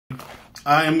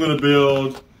I am going to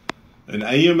build an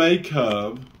AMA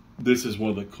Cub. This is one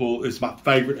of the cool, it's my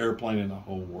favorite airplane in the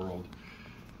whole world.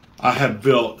 I have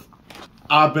built,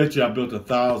 I bet you I built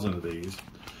 1,000 of these.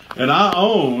 And I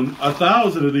own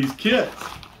 1,000 of these kits.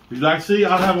 Because I see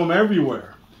I have them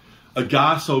everywhere. A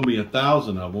guy sold me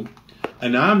 1,000 of them.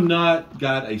 And I'm not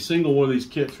got a single one of these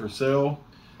kits for sale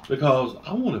because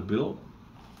I want to build them.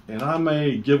 And I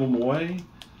may give them away.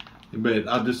 But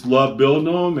I just love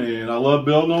building them, and I love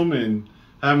building them and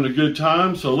having a good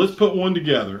time. So let's put one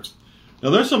together. Now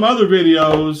there's some other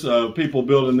videos of people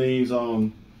building these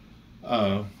on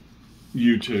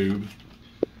YouTube,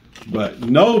 but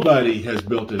nobody has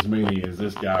built as many as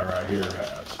this guy right here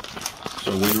has.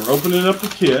 So when you're opening up the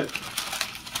kit,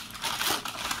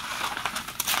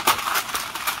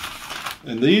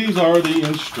 and these are the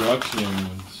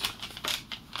instructions.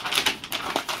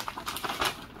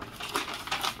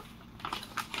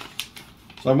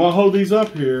 So I'm gonna hold these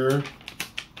up here,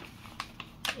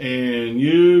 and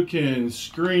you can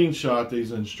screenshot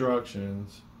these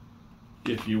instructions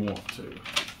if you want to.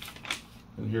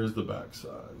 And here's the back side.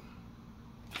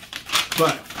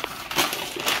 But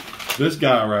this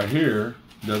guy right here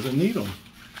doesn't need them.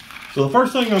 So the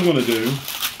first thing I'm gonna do,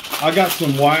 I got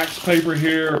some wax paper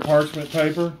here, or parchment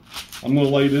paper. I'm gonna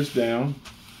lay this down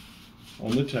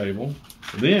on the table.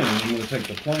 Then I'm gonna take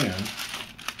the plan,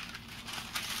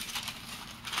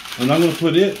 and I'm going to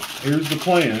put it, here's the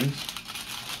plans,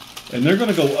 and they're going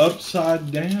to go upside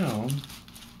down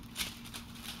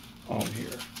on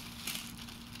here.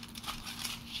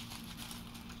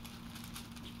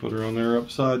 Put her on there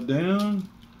upside down.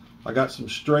 I got some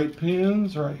straight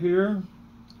pins right here.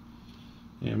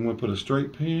 And I'm going to put a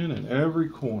straight pin in every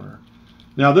corner.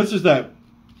 Now this is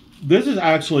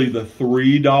actually the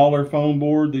 $3 foam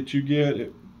board that you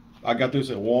get. I got this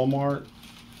at Walmart.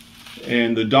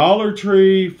 And the Dollar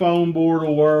Tree foam board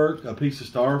will work, a piece of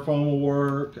styrofoam will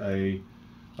work, a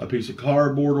piece of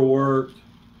cardboard will work.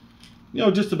 You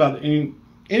know, just about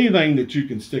anything that you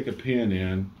can stick a pin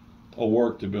in will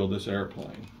work to build this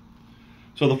airplane.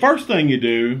 So the first thing you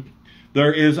do,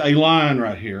 there is a line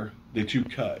right here that you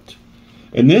cut.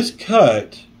 And this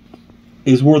cut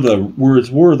is where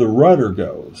the rudder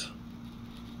goes.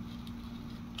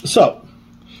 So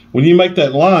when you make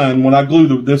that line, when I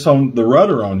glue this on the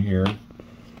rudder on here,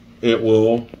 it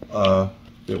will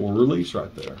release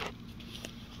right there.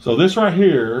 So this right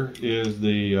here is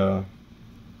the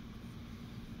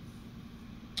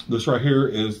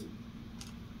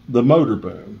motor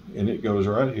boom, and it goes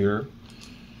right here.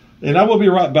 And I will be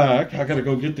right back. I gotta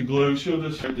go get the glue. She'll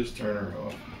just turn her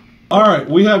off. All right,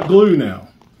 we have glue now,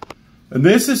 and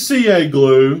this is CA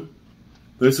glue.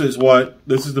 This is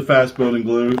the fast building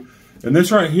glue. And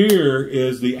this right here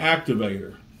is the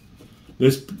activator.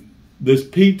 This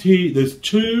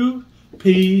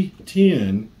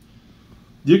 2P10.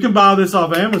 You can buy this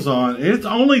off Amazon. It's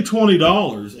only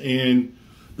 $20, and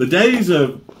the days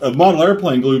of model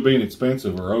airplane glue being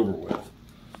expensive are over with.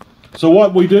 So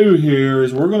what we do here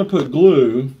is we're going to put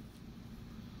glue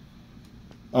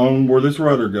on where this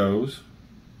rudder goes.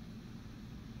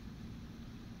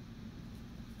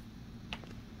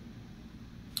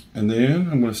 And then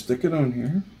I'm going to stick it on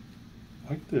here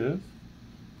like this.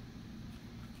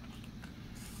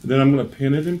 And then I'm going to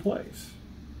pin it in place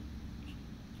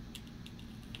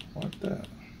like that.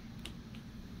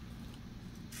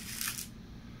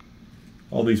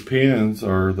 All these pins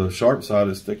are, the sharp side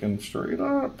is sticking straight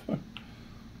up.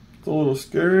 It's a little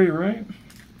scary, right?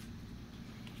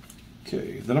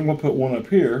 Okay, then I'm going to put one up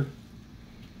here.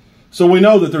 So we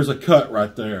know that there's a cut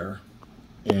right there,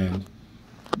 and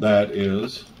that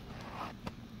is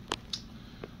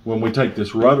when we take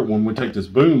this rudder, when we take this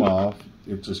boom off,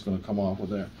 it's just going to come off with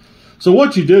that. So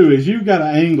what you do is you've got to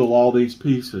angle all these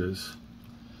pieces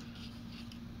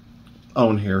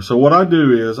on here. So what I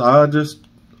do is I just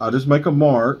make a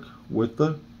mark with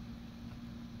the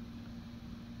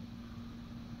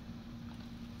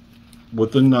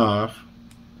knife.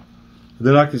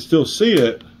 Then I can still see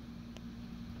it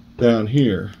down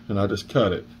here, and I just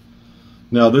cut it.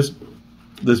 Now this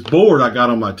board I got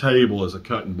on my table is a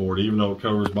cutting board, even though it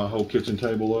covers my whole kitchen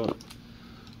table up.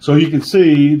 So you can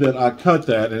see that I cut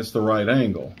that and it's the right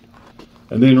angle.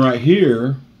 And then right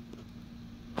here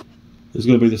is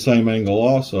going to be the same angle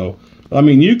also. I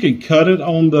mean, you can cut it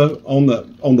on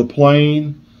the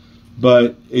plane,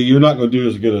 but you're not going to do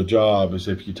as good a job as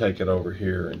if you take it over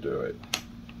here and do it.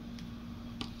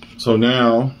 So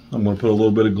now I'm going to put a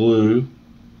little bit of glue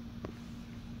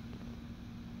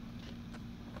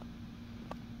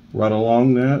right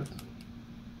along that.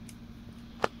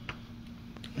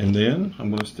 And then I'm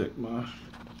going to stick my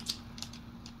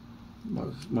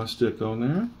stick on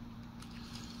there.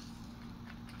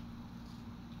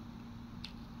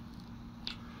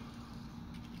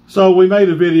 So we made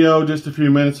a video just a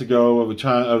few minutes ago of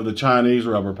the Chinese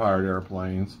rubber-powered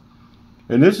airplanes.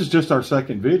 And this is just our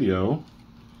second video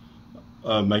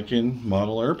making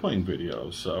model airplane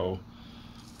videos. So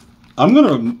I'm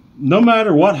gonna, no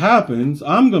matter what happens,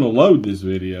 I'm gonna load this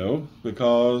video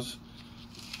because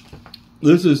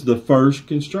this is the first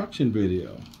construction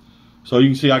video. So you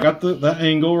can see I got that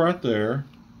angle right there.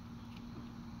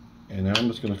 And now I'm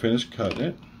just gonna finish cutting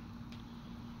it.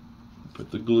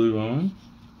 Put the glue on.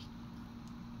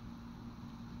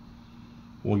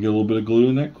 We'll get a little bit of glue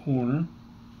in that corner.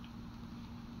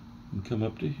 And come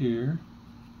up to here.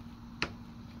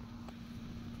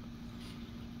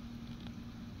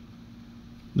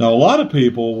 Now a lot of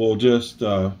people will just,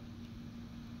 they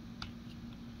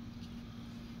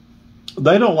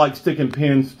don't like sticking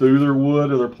pins through their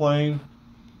wood or their plane,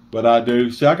 but I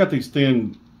do. See, I got these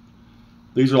thin,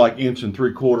 these are like 1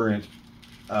 3/4 inch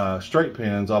straight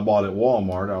pins I bought at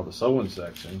Walmart out of the sewing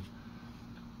section.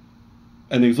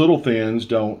 And these little fins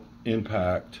don't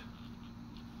impact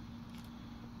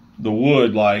the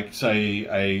wood like, say,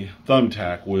 a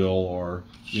thumbtack will or,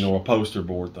 you know, a poster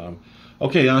board thumb.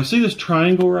 Okay, now I see this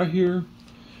triangle right here.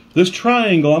 This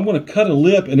triangle, I'm going to cut a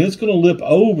lip, and it's going to lip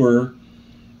over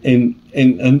and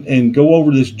go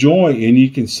over this joint, and you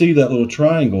can see that little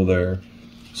triangle there.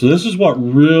 So this is what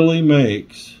really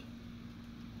makes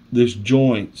this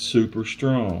joint super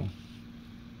strong.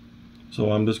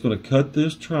 So I'm just going to cut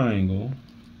this triangle,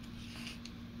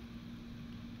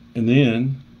 and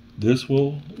then this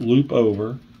will loop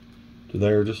over to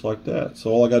there just like that.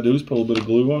 So all I got to do is put a little bit of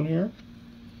glue on here.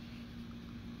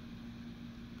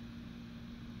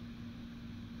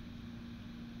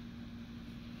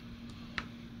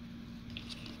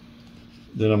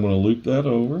 Then I'm going to loop that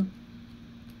over.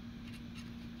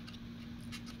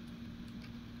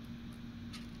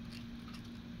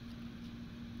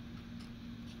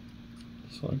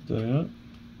 Just like that.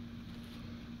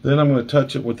 Then I'm going to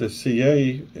touch it with the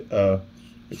CA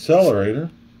accelerator,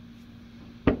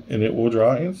 and it will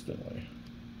dry instantly.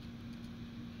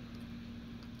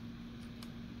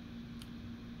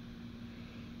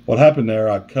 What happened there,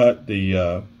 I cut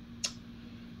the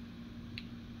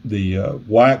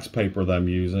wax paper that I'm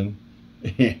using.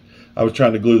 I was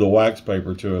trying to glue the wax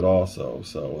paper to it also,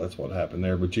 so that's what happened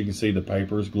there. But you can see the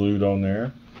paper is glued on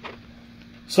there.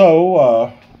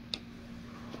 So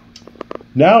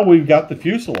now we've got the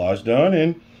fuselage done,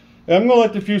 and I'm going to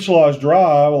let the fuselage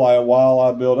dry while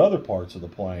I build other parts of the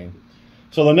plane.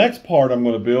 So the next part I'm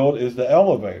going to build is the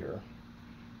elevator.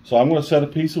 So I'm going to set a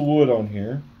piece of wood on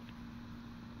here,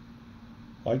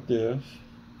 like this,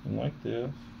 and like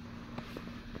this.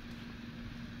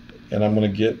 And I'm going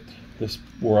to get this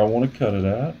where I want to cut it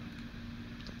at,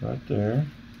 right there.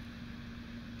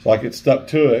 So I get stuck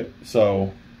to it,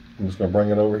 so I'm just going to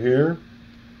bring it over here.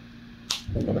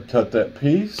 I'm going to cut that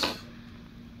piece.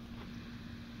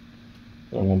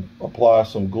 I'm going to apply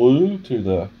some glue to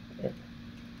the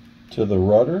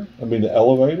rudder, the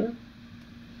elevator.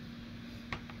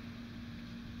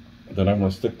 Then I'm going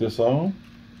to stick this on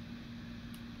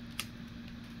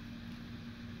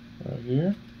right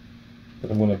here.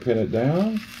 Then I'm going to pin it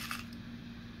down.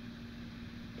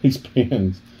 These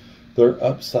pins, they're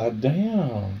upside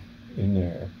down in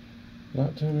there.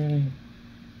 Not too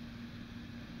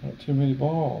many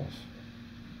balls.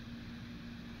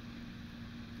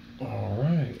 All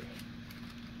right.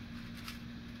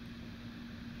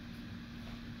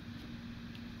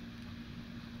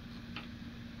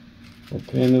 We'll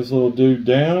pin this little dude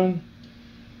down.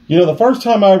 You know, the first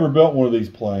time I ever built one of these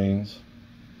planes,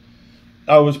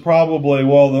 I was probably,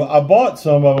 I bought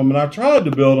some of them and I tried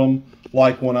to build them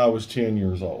like when I was 10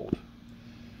 years old.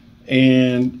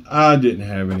 And I didn't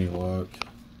have any luck.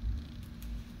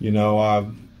 You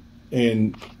know,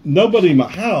 and nobody in my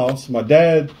house, my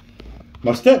stepdad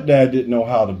didn't know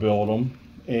how to build them,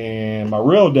 and my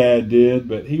real dad did,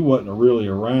 but he wasn't really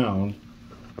around.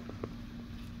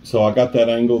 So I got that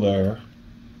angle there.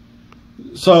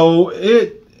 So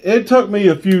it took me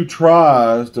a few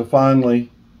tries to finally,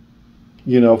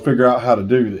 you know, figure out how to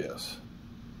do this.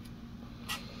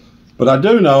 But I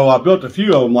do know I built a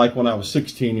few of them like when I was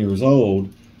 16 years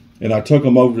old, and I took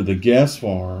them over to the guest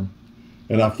farm,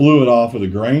 and I flew it off of the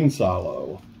grain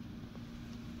silo.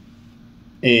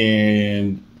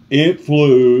 And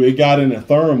it got in a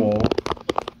thermal,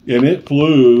 and it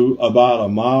flew about a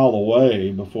mile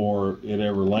away before it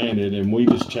ever landed, and we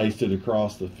just chased it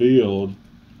across the field,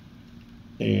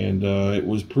 and it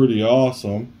was pretty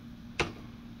awesome.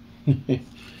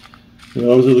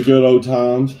 Those are the good old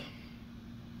times.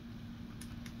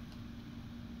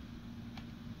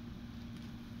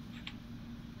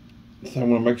 So I'm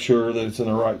going to make sure that it's in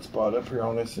the right spot up here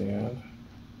on this end.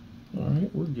 All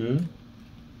right, we're good.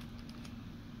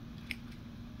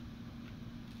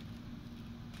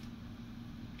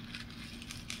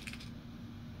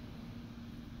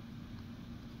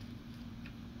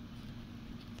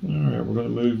 All right, we're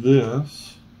going to move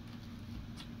this,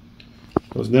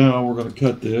 because now we're going to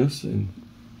cut this and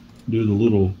do the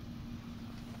little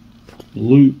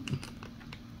loop.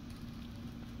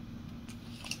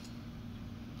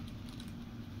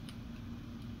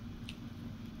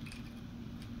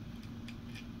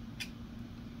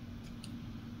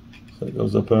 So it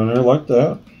goes up on there like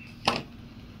that.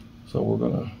 So we're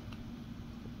going to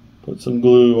put some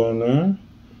glue on there.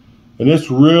 And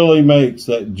this really makes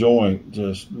that joint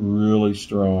just really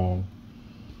strong.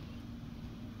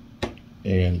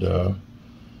 And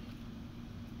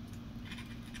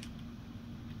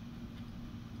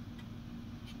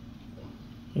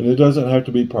it doesn't have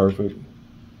to be perfect.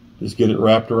 Just get it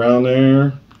wrapped around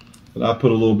there. And I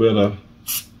put a little bit of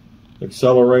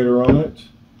accelerator on it.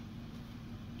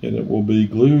 And it will be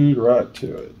glued right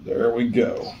to it. There we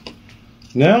go.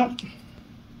 Now,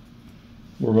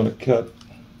 we're going to cut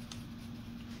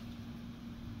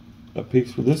a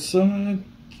piece for this side.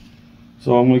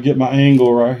 So I'm going to get my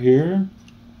angle right here.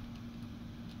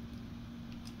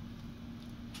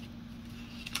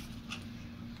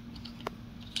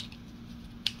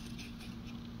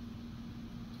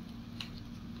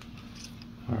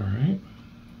 All right.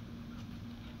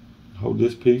 Hold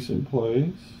this piece in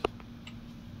place.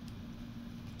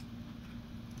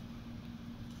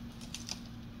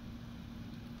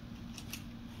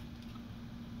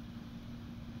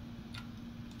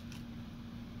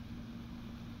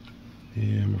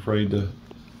 Yeah, I'm afraid to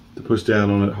push down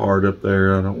on it hard up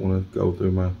there. I don't want to go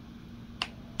through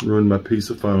ruin my piece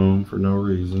of foam for no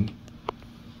reason.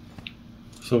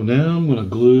 So now I'm going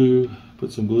to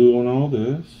put some glue on all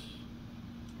this.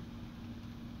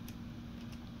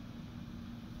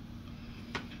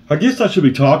 I guess I should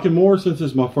be talking more since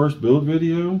it's my first build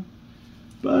video.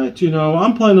 But, you know,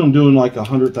 I'm planning on doing like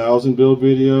 100,000 build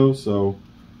videos, so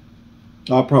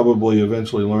I'll probably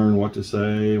eventually learn what to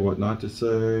say, what not to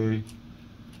say.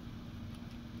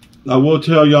 I will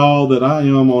tell y'all that I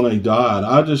am on a diet.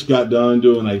 I just got done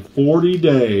doing a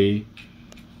 40-day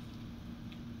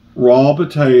raw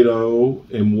potato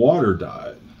and water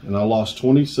diet. And I lost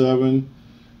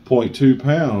 27.2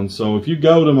 pounds. So if you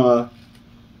go to my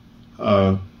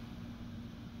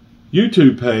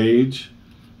YouTube page,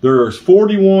 there's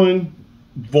 41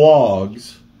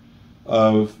 vlogs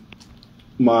of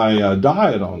my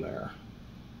diet on there.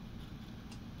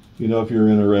 You know, if you're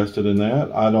interested in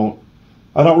that. I don't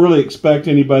really expect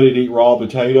anybody to eat raw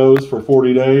potatoes for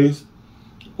 40 days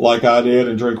like I did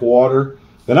and drink water.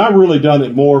 And I've really done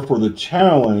it more for the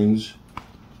challenge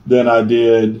than I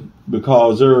did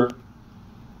because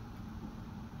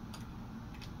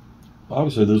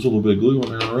obviously there's a little bit of glue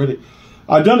on there already.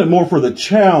 I've done it more for the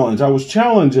challenge. I was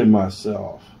challenging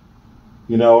myself,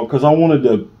 you know, because I wanted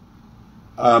to,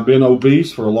 I've been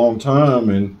obese for a long time,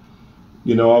 and,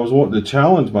 you know, I was wanting to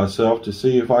challenge myself to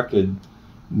see if I could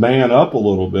man up a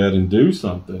little bit and do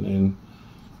something. And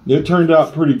it turned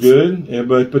out pretty good.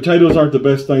 But potatoes aren't the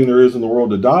best thing there is in the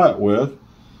world to diet with.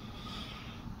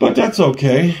 But that's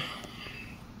okay.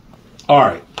 All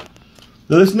right.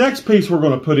 Now this next piece we're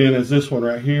going to put in is this one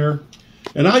right here.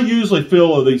 And I usually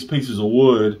fill these pieces of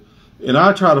wood, and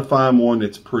I try to find one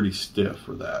that's pretty stiff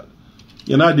for that.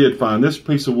 And I did find this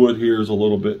piece of wood here is a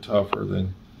little bit tougher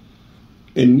than,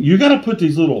 and you got to put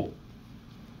these little,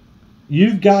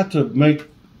 you've got to make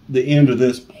the end of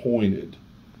this pointed.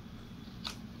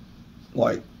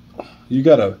 Like, there's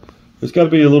got to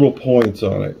be a little points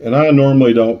on it. And I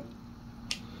normally don't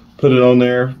put it on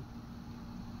there.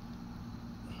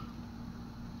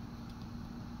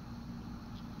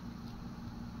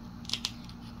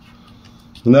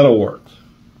 And that'll work.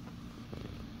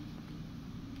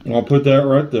 And I'll put that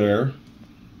right there.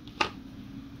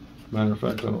 Matter of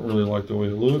fact, I don't really like the way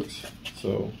it looks,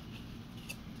 so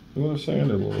I'm going to sand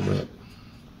it a little bit.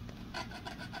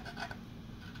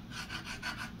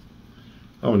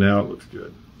 Oh, now it looks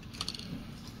good.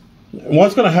 And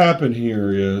what's going to happen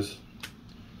here is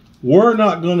we're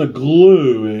not going to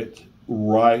glue it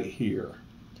right here,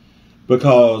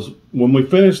 because when we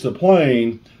finish the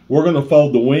plane, we're going to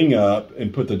fold the wing up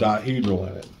and put the dihedral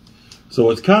in it. So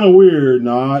it's kind of weird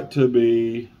not to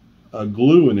be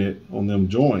gluing it on them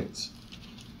joints.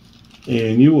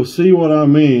 And you will see what I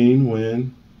mean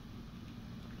when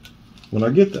I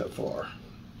get that far.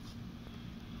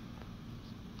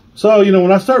 So, you know,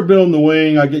 when I start building the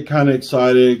wing, I get kind of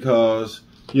excited because,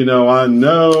 you know, I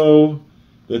know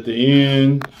that the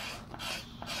end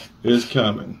is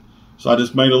coming. So I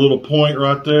just made a little point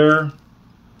right there.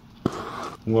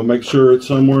 I'm going to make sure it's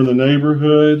somewhere in the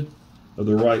neighborhood of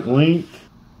the right length.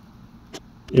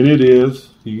 And it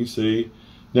is, you can see.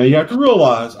 Now you have to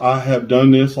realize I have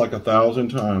done this like 1,000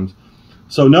 times.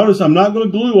 So notice I'm not going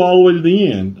to glue all the way to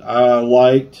the end. I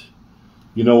liked,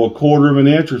 you know, 1/4 of an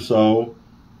inch or so,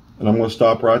 and I'm going to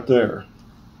stop right there.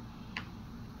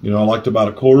 You know, I liked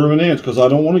about 1/4 of an inch because I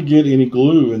don't want to get any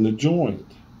glue in the joint.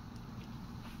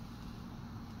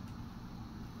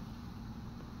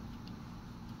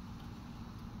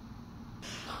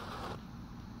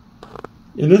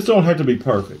 And this don't have to be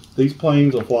perfect. These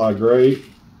planes will fly great.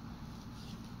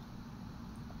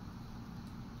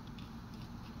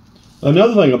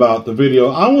 Another thing about the video,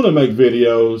 I want to make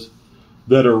videos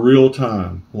that are real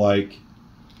time. Like,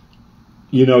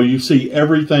 you know, you see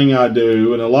everything I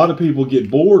do, and a lot of people get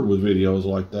bored with videos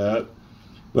like that.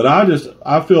 But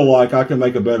I feel like I can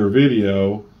make a better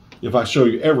video if I show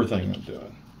you everything I'm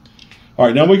doing. All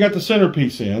right, now we got the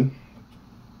centerpiece in.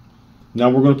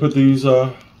 Now we're going to put these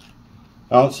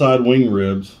outside wing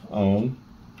ribs on.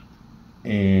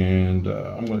 And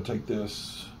I'm going to take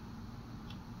this.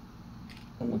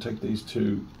 I'm going to take these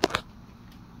 2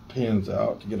 pins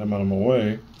out to get them out of my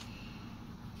way.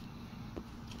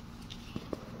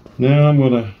 Now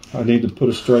I need to put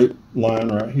a straight line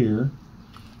right here.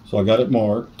 So I got it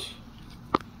marked.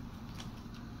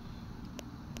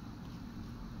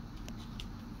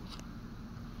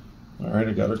 All right,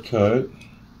 I got her cut.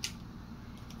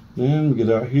 Then we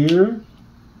get out here.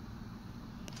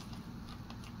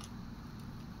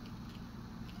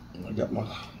 I got my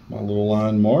little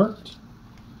line marked.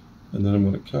 And then I'm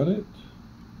going to cut it.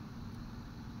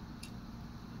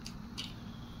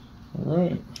 All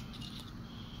right.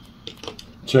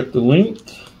 Check the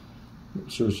length. Make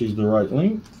sure she's the right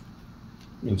length.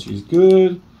 And she's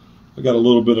good. I got a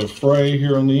little bit of fray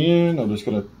here on the end. I'm just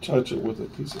going to touch it with a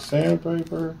piece of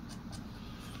sandpaper.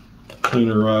 Clean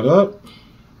her right up.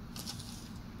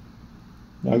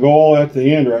 Now go all at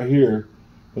the end right here.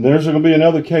 And there's going to be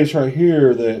another case right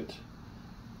here that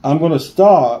I'm going to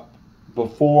stop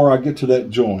before I get to that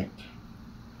joint,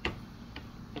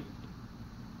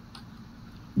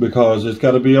 because it's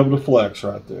got to be able to flex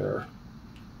right there.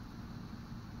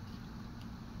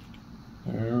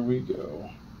 There we go.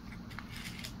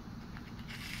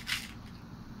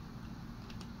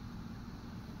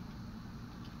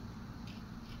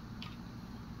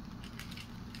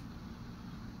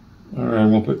 All right,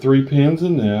 I'm going to put 3 pins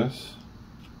in this.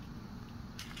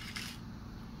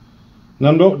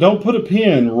 Now don't put a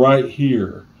pin right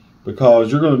here,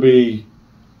 because you're going to be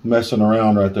messing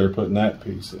around right there putting that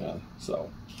piece in.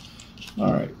 So,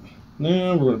 all right,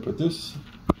 now we're going to put this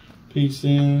piece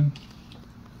in.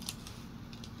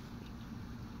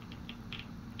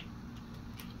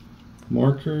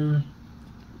 Marker.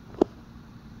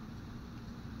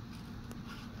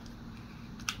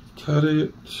 Cut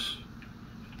it.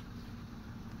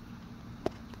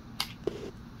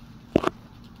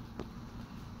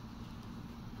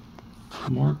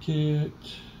 Mark it,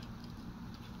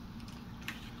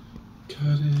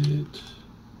 cut it,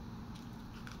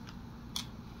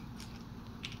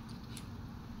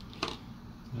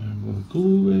 I'm going to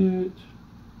glue it.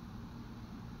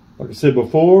 Like I said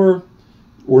before,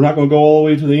 we're not going to go all the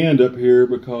way to the end up here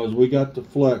because we got the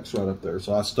flex right up there.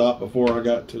 So I stopped before I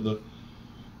got to the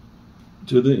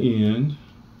end.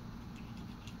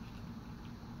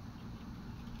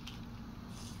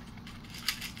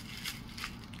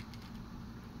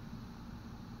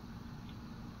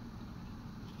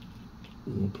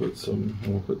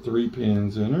 We'll put 3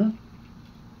 pins in her.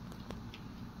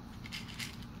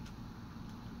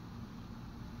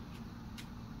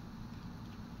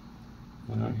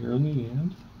 One out here on the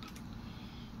end.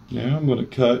 Now I'm going to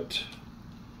cut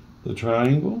the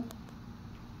triangle.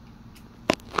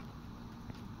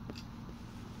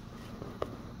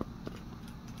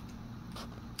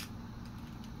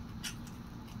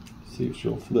 See if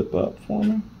she'll flip up for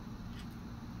me.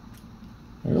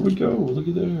 There we go. Look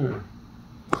at there.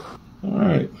 All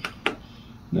right,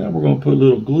 now we're going to put a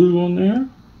little glue on there.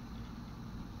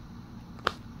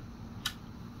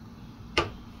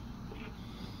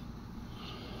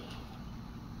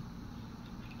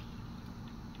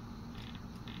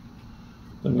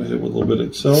 Then we hit with a little bit of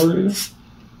accelerator.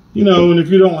 You know, and if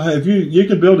you don't have, you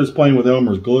can build this plane with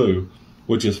Elmer's glue,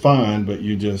 which is fine, but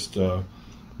you just, you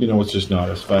know, it's just not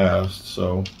as fast.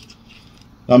 So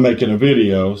I'm making a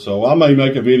video, so I may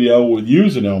make a video with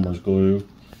using Elmer's glue.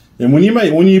 And when you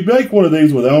make one of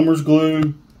these with Elmer's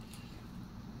glue,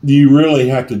 you really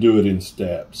have to do it in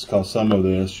steps, because some of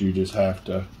this you just have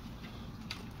to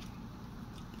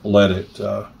let it.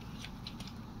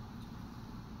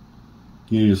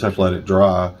 You just have to let it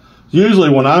dry. Usually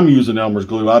when I'm using Elmer's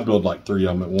glue, I build like 3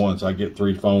 of them at once. I get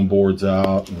 3 foam boards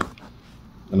out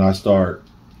and I start,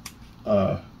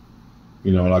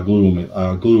 you know, and I glue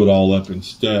it all up in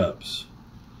steps.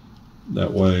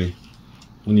 That way,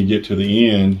 when you get to the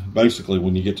end, basically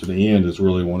when you get to the end is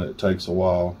really when it takes a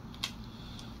while.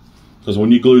 Because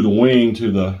when you glue the wing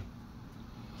to the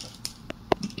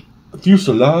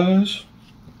fuselage,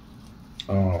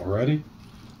 alrighty,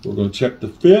 we're going to check the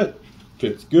fit.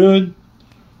 Fit's good.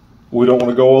 We don't want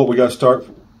to go, we got to start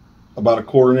about a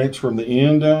 1/4 inch from the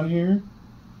end down here.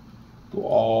 Go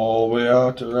all the way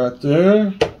out to right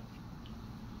there.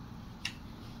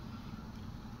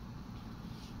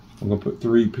 I'm going to put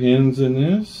 3 pins in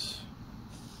this.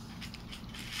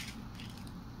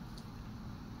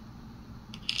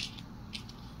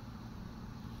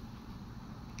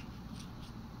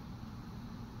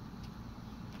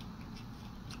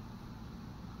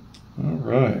 All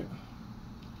right.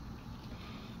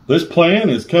 This plan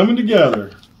is coming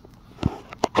together.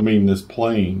 I mean, this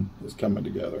plane is coming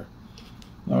together.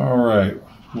 All right.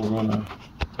 We're going to...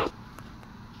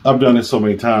 I've done this so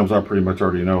many times, I pretty much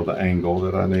already know the angle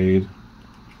that I need.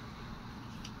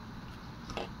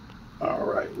 All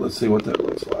right, let's see what that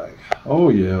looks like. Oh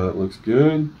yeah, that looks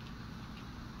good.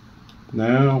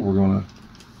 Now we're gonna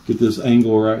get this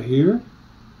angle right here.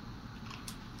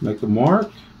 Make a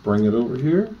mark, bring it over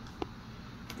here.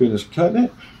 Finish cutting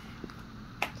it.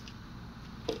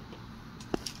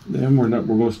 Then we're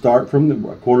gonna start from the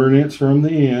 1/4 inch from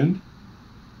the end.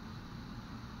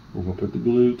 We're gonna put the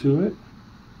glue to it.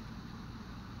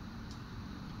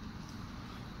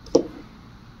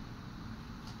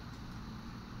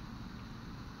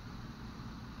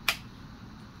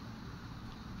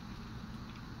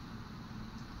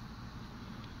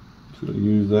 Going to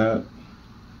use that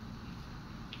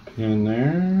pin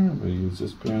there. We'll use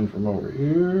this pin from over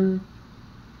here.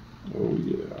 Oh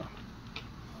yeah.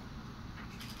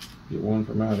 Get one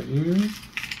from out of here.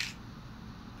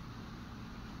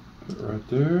 Put it right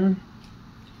there.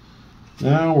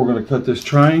 Now we're going to cut this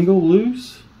triangle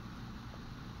loose.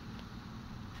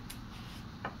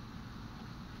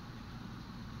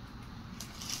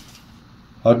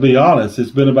 I'll be honest,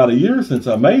 it's been about a year since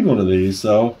I made one of these,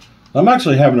 so I'm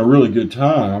actually having a really good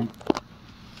time,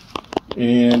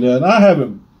 and I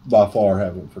haven't, by far,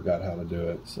 forgot how to do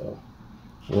it, so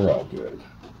we're all good.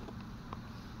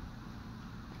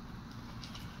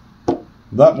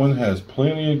 That one has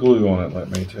plenty of glue on it, let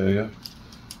me tell you.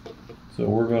 So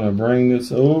we're going to bring this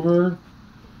over,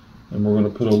 and we're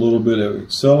going to put a little bit of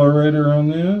accelerator on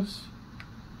this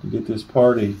to get this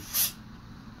party.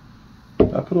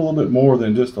 I put a little bit more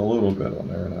than just a little bit on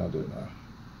there now, didn't I?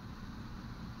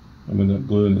 I'm going to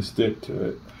gluing the stick to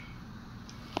it.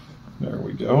 There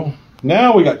we go.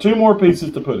 Now we got 2 more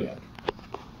pieces to put in.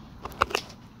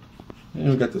 And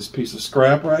we got this piece of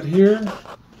scrap right here.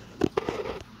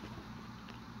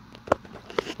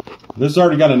 This has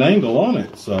already got an angle on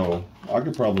it, so I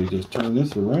could probably just turn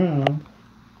this around.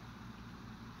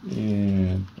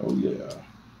 And, oh yeah.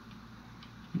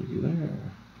 Looky there.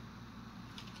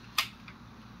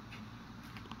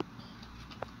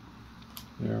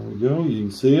 There we go. You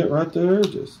can see it right there.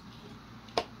 Just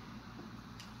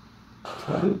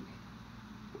cut it.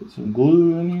 Put some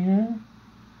glue in here.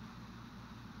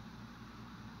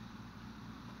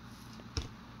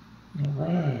 All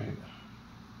right.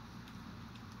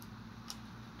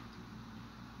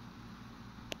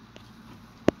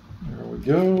 There we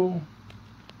go.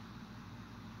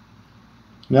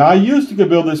 Now I used to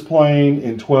build this plane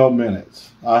in 12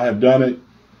 minutes. I have done it.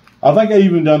 I think I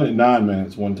even done it in 9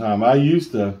 minutes one time. I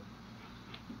used to,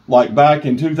 like back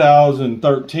in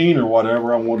 2013 or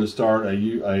whatever, I wanted to start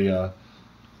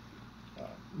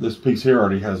this piece here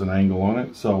already has an angle on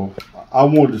it. So I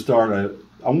wanted to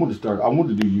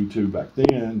do YouTube back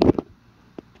then,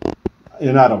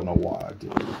 and I don't know why I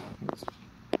did.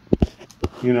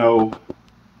 You know,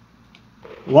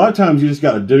 a lot of times you just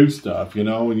got to do stuff, you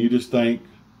know, and you just think,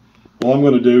 well, I'm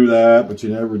going to do that, but you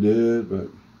never did, but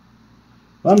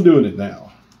I'm doing it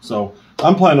now. So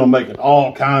I'm planning on making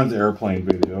all kinds of airplane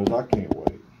videos. I can't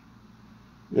wait.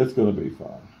 It's going to be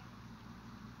fun.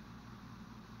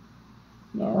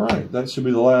 All right, that should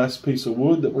be the last piece of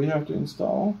wood that we have to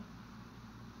install.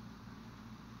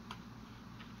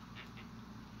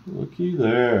 Looky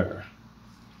there.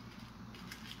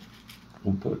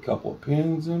 We'll put a couple of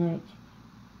pins in it.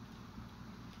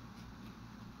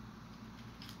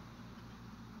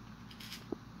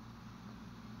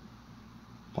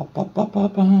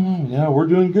 Yeah, we're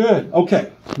doing good.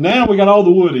 Okay, now we got all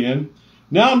the wood in.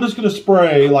 Now I'm just going to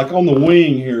spray, like on the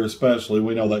wing here especially.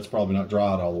 We know that's probably not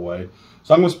dried all the way.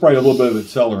 So I'm going to spray a little bit of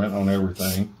accelerant on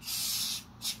everything.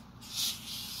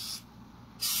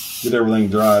 get everything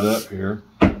dried up here.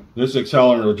 This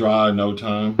accelerator will dry in no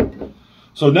time.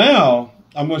 So now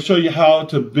I'm going to show you how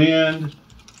to bend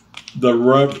the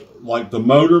rubber, like the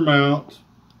motor mount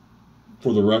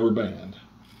for the rubber band.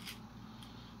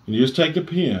 And you just take a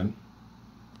pin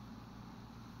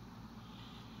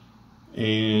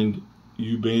and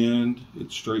you bend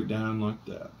it straight down like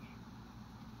that.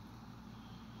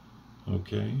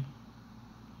 Okay.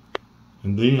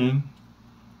 And then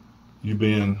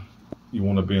you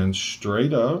want to bend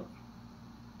straight up.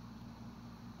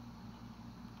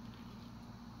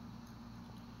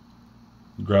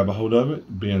 Grab a hold of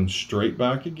it, bend straight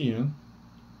back again.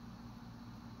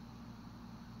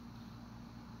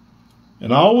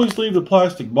 And I always leave the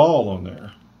plastic ball on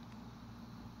there.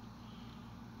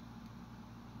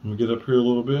 Let me get up here a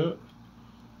little bit.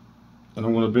 And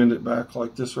I'm going to bend it back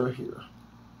like this right here.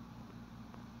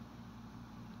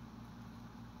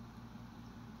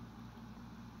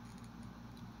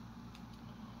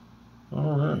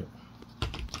 All right.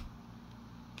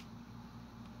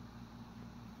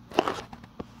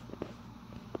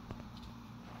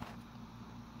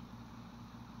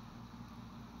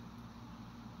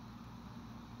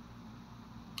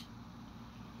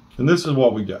 And this is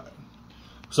what we got.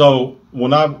 So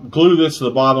when I glue this to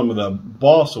the bottom of the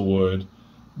balsa wood,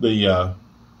 the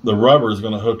rubber is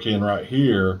going to hook in right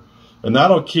here, and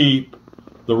that'll keep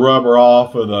the rubber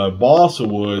off of the balsa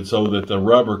wood so that the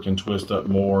rubber can twist up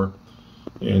more.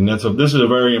 And this is a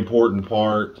very important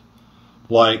part.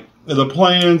 Like the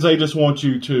plans, they just want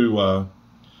you to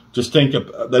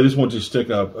they just want you to stick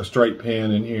a straight pin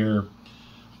in here,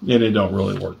 and it don't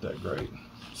really work that great.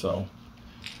 So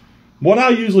what I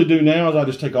usually do now is I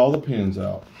just take all the pins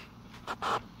out.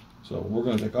 So we're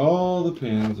going to take all the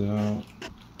pins out.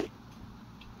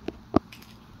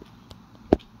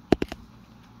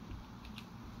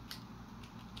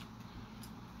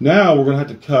 Now we're going to have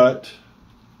to cut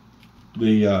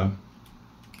the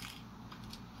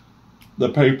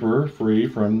paper free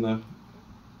from the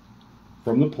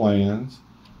plans,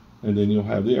 and then you'll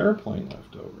have the airplane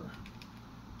left over.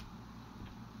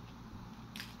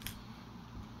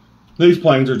 These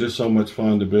planes are just so much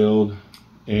fun to build,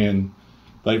 and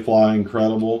they fly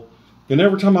incredible. And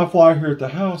every time I fly here at the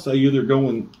house, they either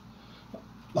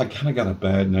I kind of got a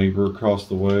bad neighbor across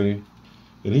the way,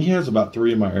 and he has about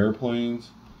 3 of my airplanes.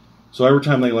 So every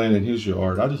time they land in his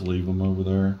yard, I just leave them over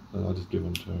there, and I'll just give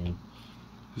them to him.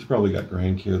 He's probably got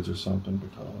grandkids or something,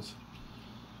 because,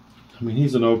 I mean,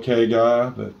 he's an okay guy,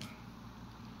 but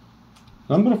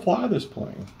I'm going to fly this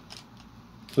plane.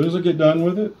 As soon as I get done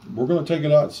with it, we're going to take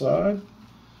it outside,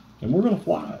 and we're going to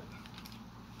fly it.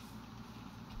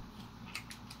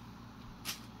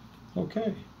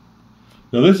 Okay.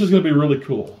 Now this is going to be really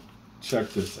cool.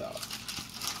 Check this out.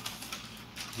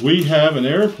 We have an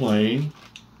airplane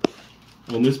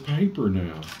on this paper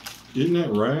now. Isn't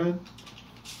that rad?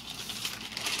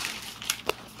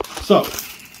 So,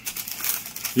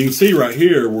 you can see right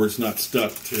here where it's not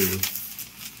stuck to.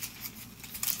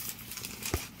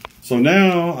 So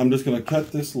now I'm just going to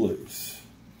cut this loose.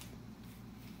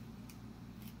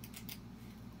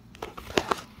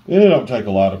 And it don't take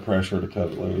a lot of pressure to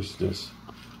cut it loose. Just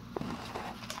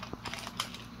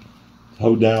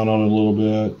hold down on it a little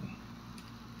bit.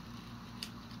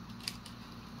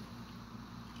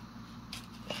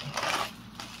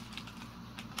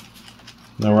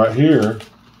 Now right here,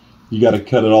 you got to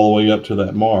cut it all the way up to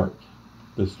that mark,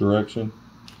 this direction.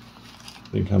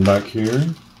 Then come back here.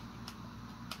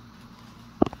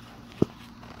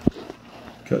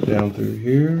 Cut down through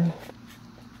here.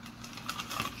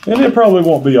 And it probably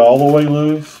won't be all the way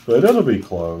loose, but it'll be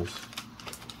close.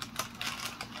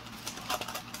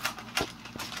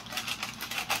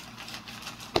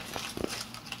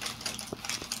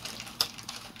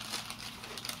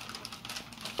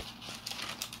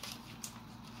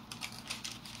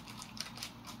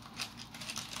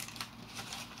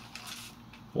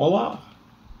 Voila.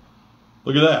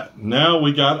 Look at that. Now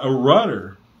we got a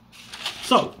rudder.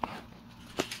 So,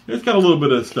 it's got a little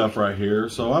bit of stuff right here,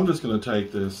 so I'm just going to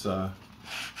take this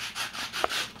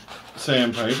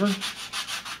sandpaper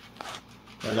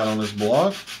I got on this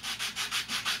block.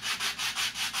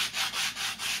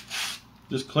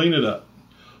 Just clean it up.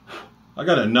 I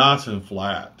got it nice and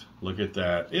flat. Look at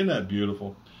that. Isn't that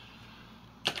beautiful?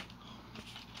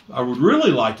 I would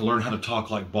really like to learn how to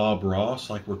talk like Bob Ross,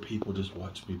 like where people just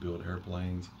watch me build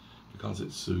airplanes because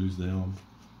it soothes them,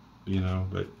 you know,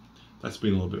 but that's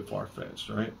being a little bit far-fetched,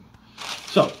 right?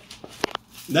 So,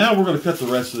 now we're going to cut the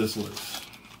rest of this loose.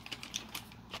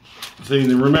 See,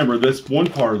 and remember, this one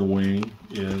part of the wing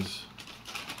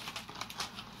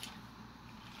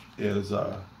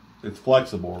it's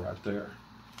flexible right there.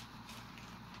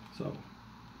 So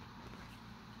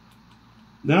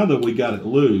now that we got it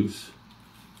loose,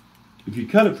 if you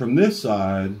cut it from this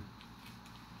side,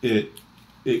 it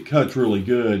cuts really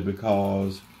good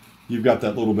because you've got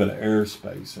that little bit of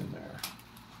airspace in there.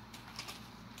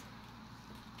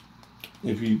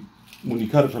 When you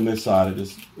cut it from this side,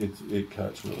 it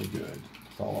cuts really good.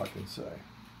 That's all I can say.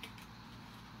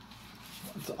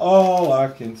 That's all I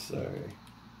can say.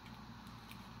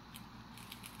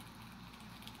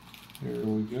 Here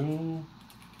we go.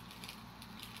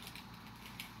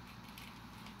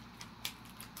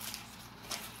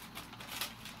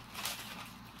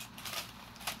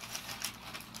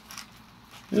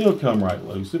 It'll come right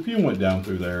loose. If you went down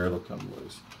through there, it'll come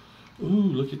loose. Ooh,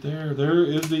 look at there. There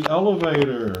is the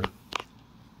elevator.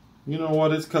 You know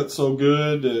what? It's cut so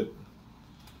good that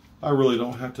I really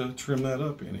don't have to trim that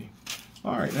up any.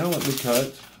 All right, now let me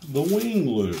cut the wing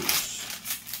loose.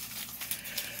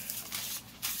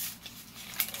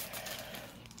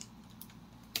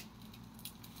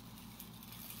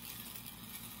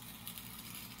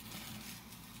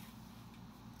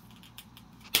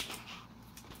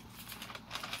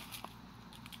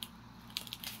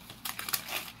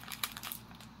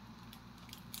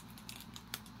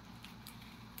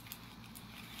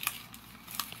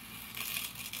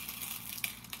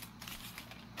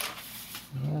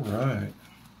 All right.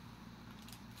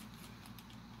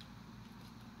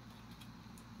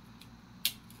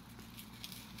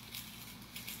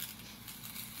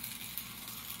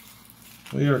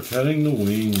 We are cutting the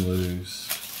wing loose.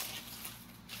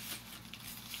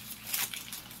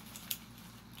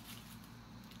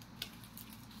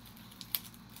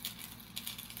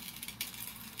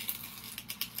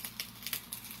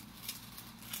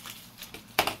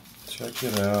 Check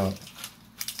it out.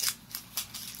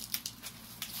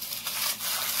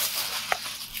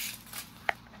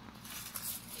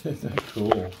 Isn't that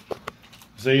cool?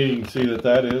 See, you can see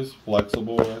that is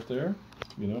flexible right there,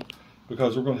 you know,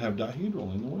 because we're going to have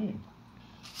dihedral in the wing.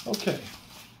 Okay.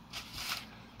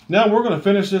 Now we're going to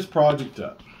finish this project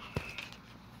up.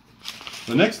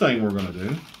 The next thing we're going to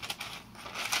do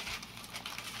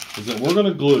is that we're going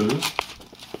to glue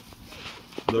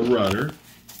the rudder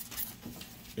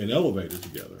and elevator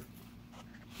together.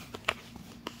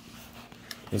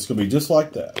 It's going to be just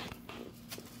like that.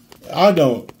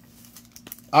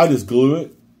 I just glue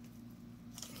it.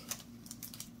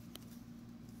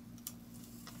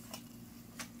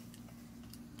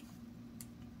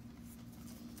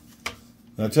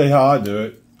 And I'll tell you how I do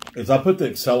it, is I put the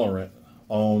accelerant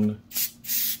on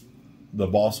the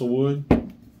balsa wood.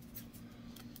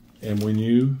 And when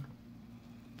you'll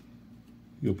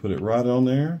put it right on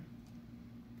there.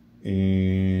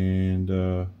 And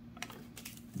then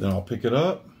I'll pick it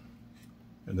up.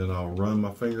 And then I'll run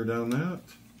my finger down that.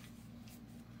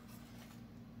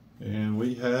 And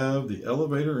we have the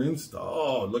elevator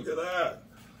installed. Look at that.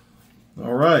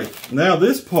 All right. Now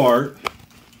this part,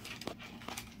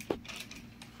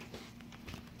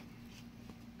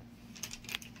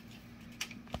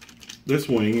 this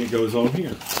wing, it goes on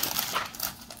here.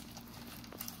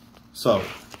 So,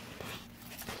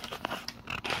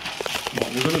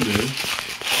 what we're going to do,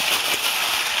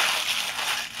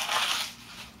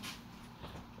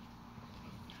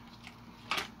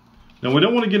 now we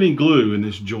don't want to get any glue in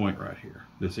this joint right here,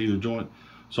 this either joint.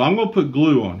 So I'm going to put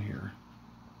glue on here.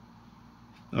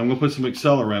 I'm going to put some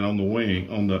accelerant on the wing,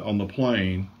 on the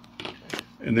plane,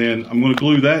 and then I'm going to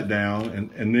glue that down,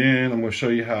 and then I'm going to show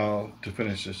you how to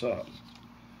finish this up.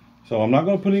 So I'm not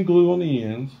going to put any glue on the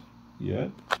ends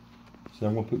yet. So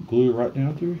I'm going to put glue right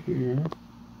down through here.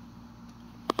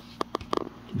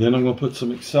 Then I'm going to put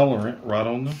some accelerant right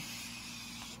on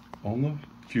the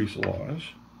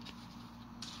fuselage.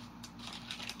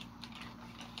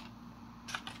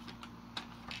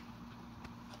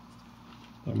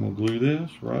 I'm going to glue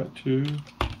this right to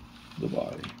the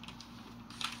body,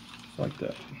 just like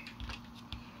that.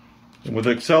 And with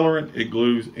accelerant, it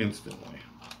glues instantly.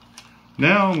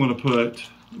 Now I'm going to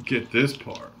get this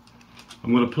part.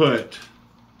 I'm going to put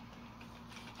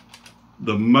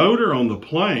the motor on the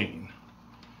plane.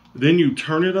 Then you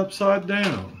turn it upside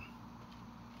down.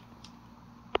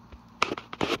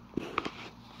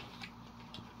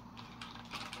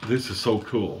 This is so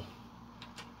cool.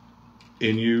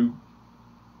 And you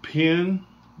pin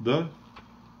the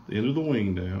end of the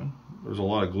wing down. There's a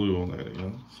lot of glue on that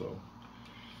end, so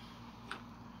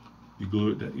you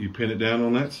glue it. You pin it down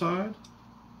on that side.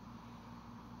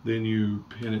 Then you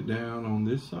pin it down on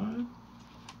this side,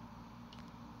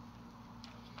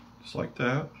 just like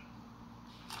that.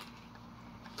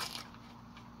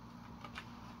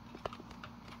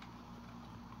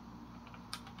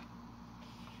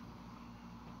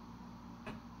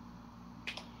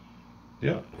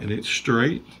 Yeah, and it's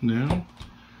straight now.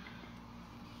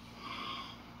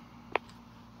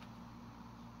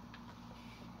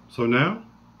 So now,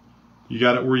 you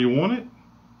got it where you want it,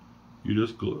 you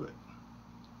just glue it.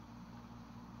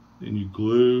 Then you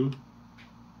glue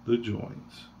the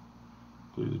joints.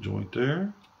 Glue the joint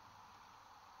there.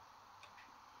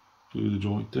 Glue the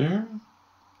joint there.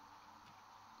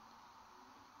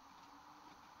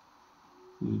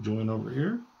 Glue the joint over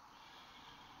here.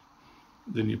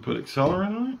 Then you put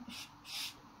accelerant on it.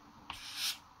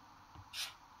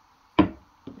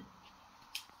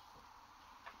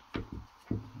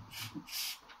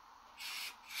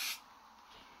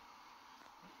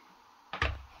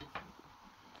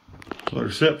 Let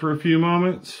her set for a few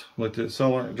moments. Let the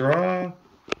accelerant dry.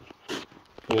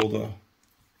 Pull the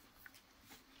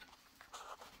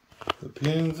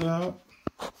pins out.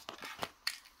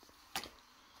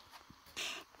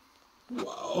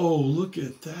 Whoa, look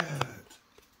at that.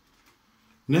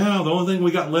 Now, the only thing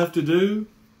we got left to do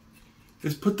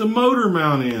is put the motor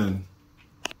mount in.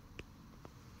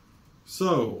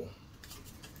 So,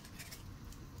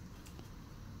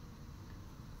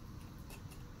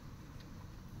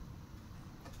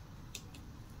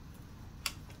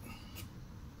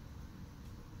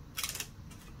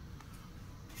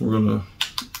 we're gonna,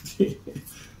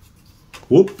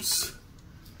 whoops,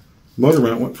 motor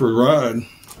mount went for a ride.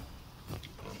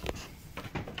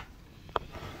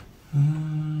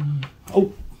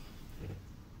 Oh,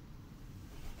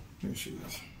 there she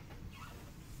is.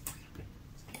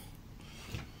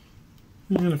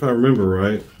 And if I remember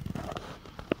right,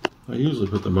 I usually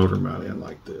put the motor mount in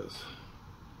like this.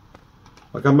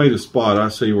 Like I made a spot, I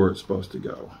see where it's supposed to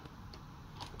go.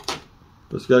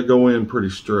 But it's got to go in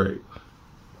pretty straight.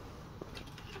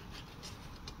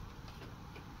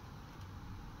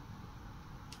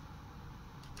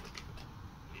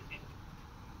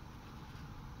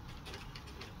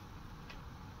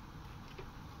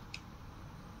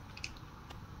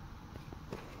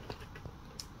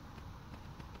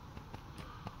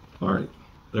 All right,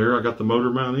 there I got the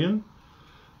motor mount in.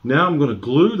 Now I'm going to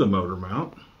glue the motor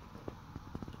mount.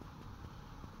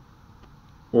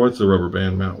 Or it's a rubber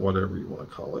band mount, whatever you want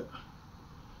to call it.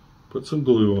 Put some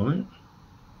glue on it.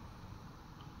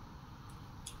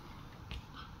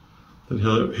 Then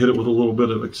hit it with a little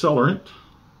bit of accelerant.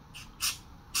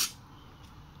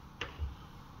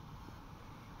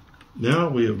 Now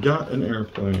we have got an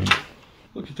airplane.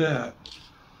 Look at that.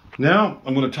 Now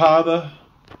I'm going to tie the,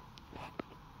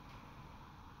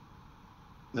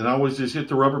 and I always just hit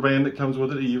the rubber band that comes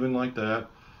with it even like that.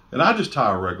 And I just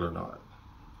tie a regular knot.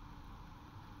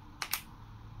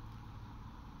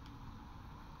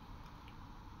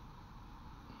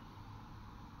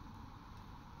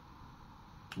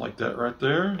 Like that right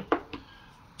there.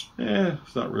 Yeah,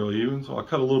 it's not really even, so I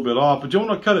cut a little bit off. But you don't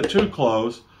want to cut it too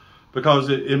close because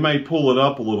it may pull it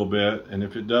up a little bit, and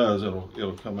if it does,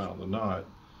 it'll come out of the knot.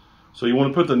 So you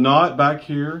want to put the knot back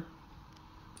here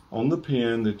on the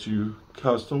pin that you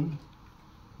custom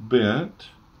bent.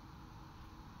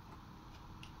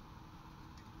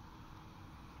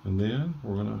 And then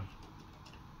we're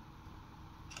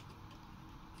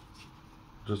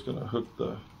just gonna hook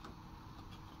the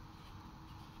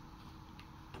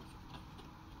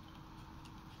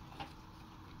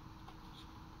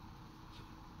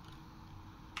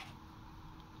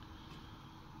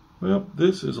well,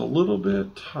 this is a little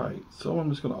bit tight, so I'm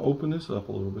just going to open this up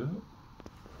a little bit.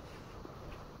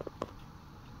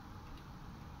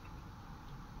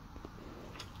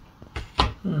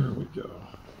 There we go.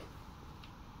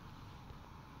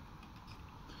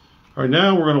 All right,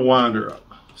 now we're going to wind her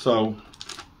up. So,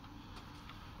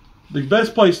 the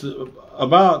best place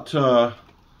about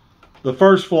the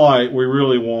first flight, we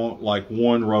really want like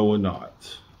one row of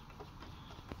knots.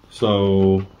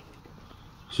 So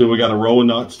we got a row of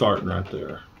knots starting right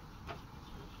there.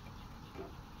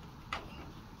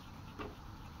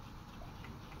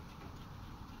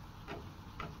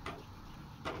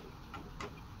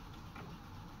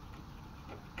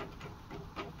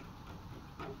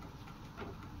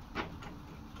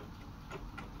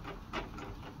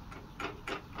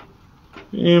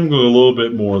 And I'm going a little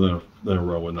bit more than a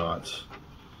row of knots.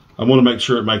 I want to make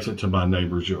sure it makes it to my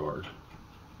neighbor's yard.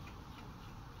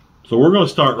 So we're going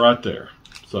to start right there.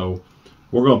 So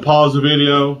we're going to pause the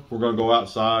video. We're going to go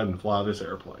outside and fly this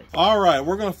airplane. All right,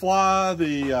 we're going to fly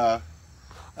the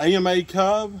AMA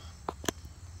Cub.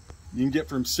 You can get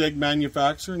from SIG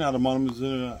Manufacturing out of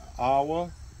Montezuma,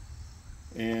 Iowa.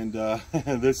 And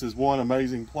this is one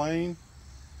amazing plane.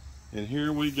 And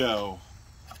here we go.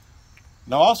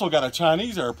 Now I also got a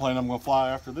Chinese airplane I'm going to fly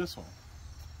after this one.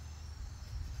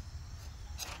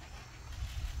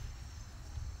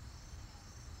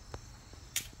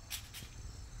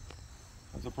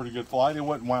 a pretty good flight. It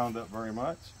wasn't wound up very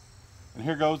much. And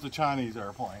here goes the Chinese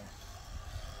airplane.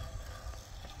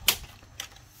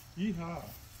 Yeehaw.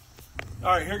 All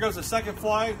right, here goes the second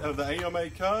flight of the AMA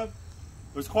Cub.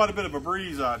 There's quite a bit of a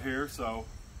breeze out here, so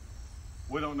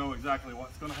we don't know exactly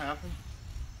what's going to happen.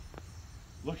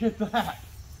 Look at that.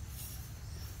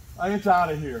 It's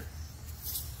out of here.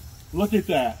 Look at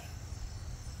that.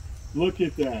 Look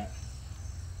at that.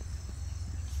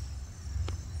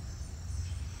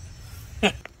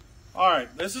 All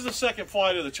right, this is the second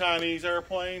flight of the Chinese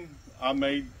airplane. I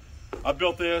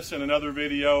built this in another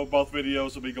video. Both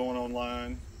videos will be going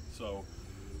online. So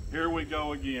here we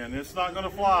go again. It's not going to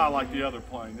fly like the other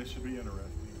plane. This should be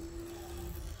interesting.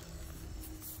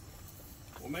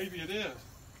 Well, maybe it is.